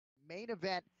main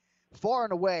event, far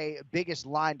and away, biggest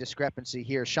line discrepancy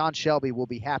here. Sean Shelby will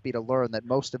be happy to learn that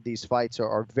most of these fights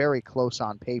are very close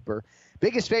on paper.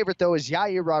 Biggest favorite, though, is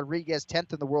Yair Rodriguez,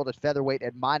 10th in the world at featherweight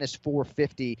at minus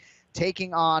 450,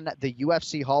 taking on the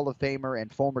UFC Hall of Famer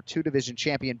and former two-division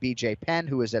champion BJ Penn,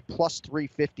 who is at plus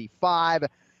 355.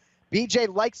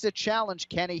 BJ likes a challenge,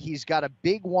 Kenny. He's got a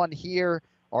big one here.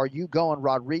 Are you going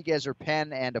Rodriguez or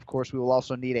Penn? And, of course, we will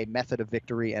also need a method of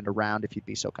victory and a round if you'd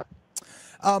be so kind.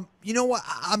 You know what?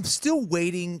 I'm still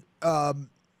waiting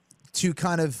to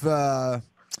kind of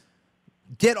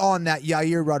get on that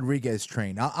Yair Rodriguez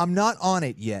train. I'm not on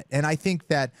it yet, and I think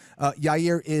that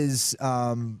Yair is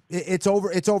it's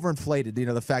overinflated. You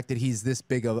know, the fact that he's this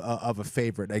big of a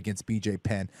favorite against BJ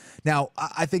Penn. Now,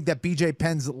 I think that BJ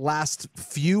Penn's last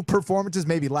few performances,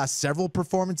 maybe last several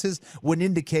performances, would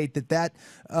indicate that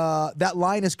that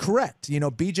line is correct. You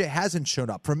know, BJ hasn't shown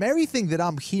up. From everything that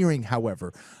I'm hearing,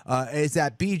 however, is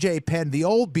that BJ Penn, the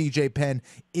old BJ Penn,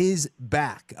 is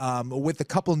back with a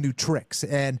couple new tricks,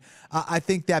 and I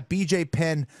think that BJ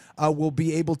Penn will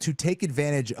be able to take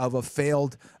advantage of a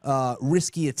failed,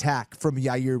 risky attack from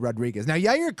Yair Rodriguez. Now,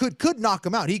 Yair could knock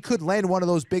him out. He could land one of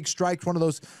those big strikes, one of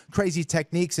those crazy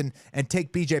techniques, and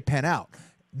take BJ Penn out.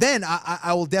 Then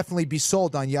I will definitely be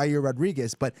sold on Yair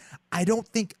Rodriguez, but I don't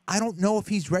know if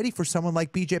he's ready for someone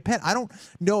like BJ Penn. I don't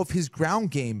know if his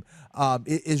ground game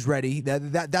is ready.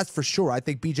 That's for sure. I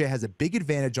think BJ has a big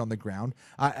advantage on the ground.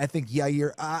 I think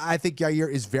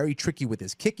Yair is very tricky with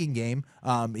his kicking game.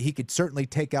 He could certainly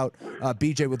take out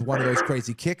BJ with one of those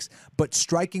crazy kicks, but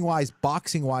striking wise,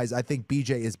 boxing wise, I think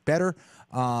BJ is better,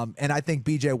 and I think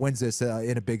BJ wins this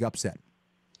in a big upset.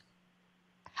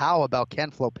 How about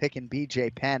Ken Flo picking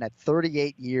BJ Penn at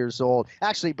 38 years old?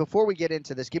 Actually, before we get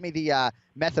into this, give me the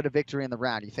method of victory in the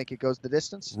round. You think it goes the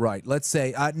distance? Right. Let's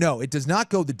say, no, it does not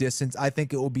go the distance. I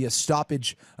think it will be a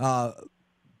stoppage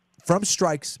from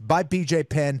strikes by BJ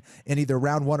Penn in either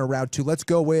round 1 or round 2. Let's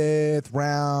go with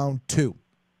round 2.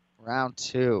 Round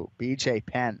 2, BJ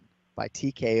Penn by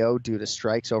TKO due to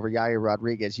strikes over Yair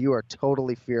Rodriguez. You are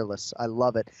totally fearless. I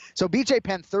love it. So BJ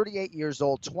Penn, 38 years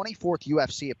old, 24th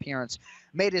UFC appearance,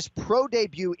 made his pro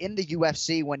debut in the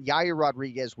UFC when Yair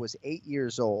Rodriguez was 8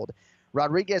 years old.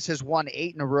 Rodriguez has won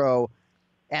 8 in a row,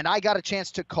 and I got a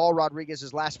chance to call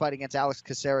Rodriguez's last fight against Alex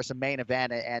Caceres a main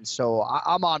event, and so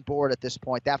I'm on board at this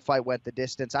point. That fight went the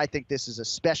distance. I think this is a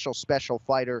special, special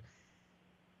fighter.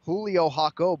 Julio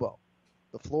Jacobo,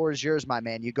 the floor is yours, my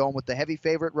man. You going with the heavy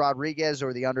favorite Rodriguez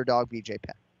or the underdog BJ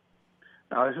Penn?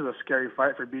 No, this is a scary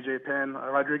fight for BJ Penn.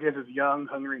 Rodriguez is young,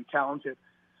 hungry, and talented.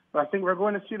 But I think we're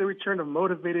going to see the return of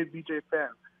motivated BJ Penn.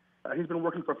 He's been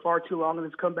working for far too long in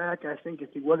his comeback. I think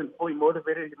if he wasn't fully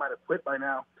motivated, he might have quit by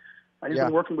now. He's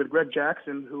been working with Greg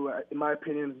Jackson, who, in my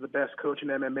opinion, is the best coach in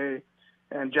MMA.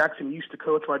 And Jackson used to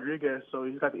coach Rodriguez, so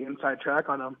he's got the inside track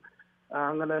on him.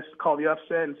 I'm going to call the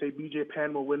upset and say BJ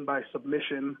Penn will win by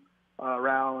submission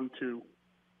round 2.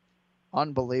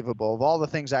 Unbelievable. Of all the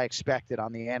things I expected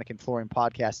on the Anakin Florian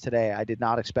podcast today, I did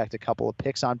not expect a couple of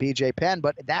picks on BJ Penn,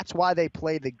 but that's why they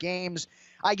play the games.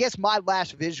 I guess my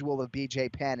last visual of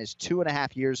BJ Penn is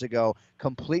 2.5 years ago,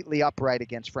 completely upright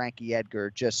against Frankie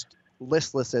Edgar, just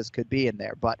listless as could be in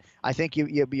there. But I think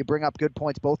you bring up good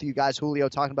points, both of you guys. Julio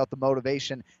talking about the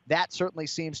motivation. That certainly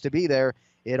seems to be there.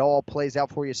 It all plays out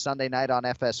for you Sunday night on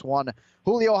FS1.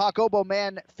 Julio Jacobo,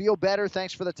 man, feel better.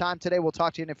 Thanks for the time today. We'll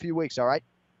talk to you in a few weeks, all right?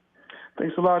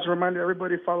 Thanks a lot. As a reminder,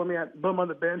 everybody follow me at Boom on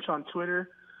the Bench on Twitter.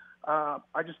 I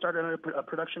just started a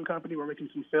production company. We're making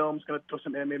some films, going to throw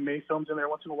some MMA films in there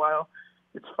once in a while.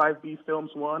 It's 5B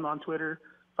Films 1 on Twitter,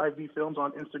 5B Films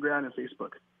on Instagram and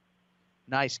Facebook.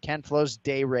 Nice. Ken Flo's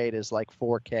day rate is like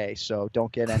 4K, so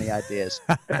don't get any ideas.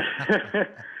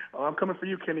 Oh, I'm coming for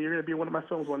you, Kenny. You're going to be in one of my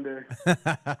films one day.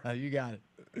 You got it.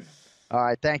 All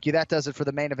right, thank you. That does it for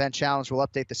the main event challenge. We'll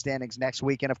update the standings next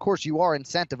week. And, of course, you are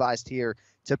incentivized here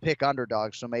to pick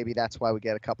underdogs, so maybe that's why we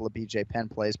get a couple of BJ Penn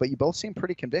plays. But you both seem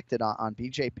pretty convicted on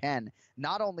BJ Penn,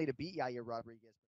 not only to beat Yair Rodriguez.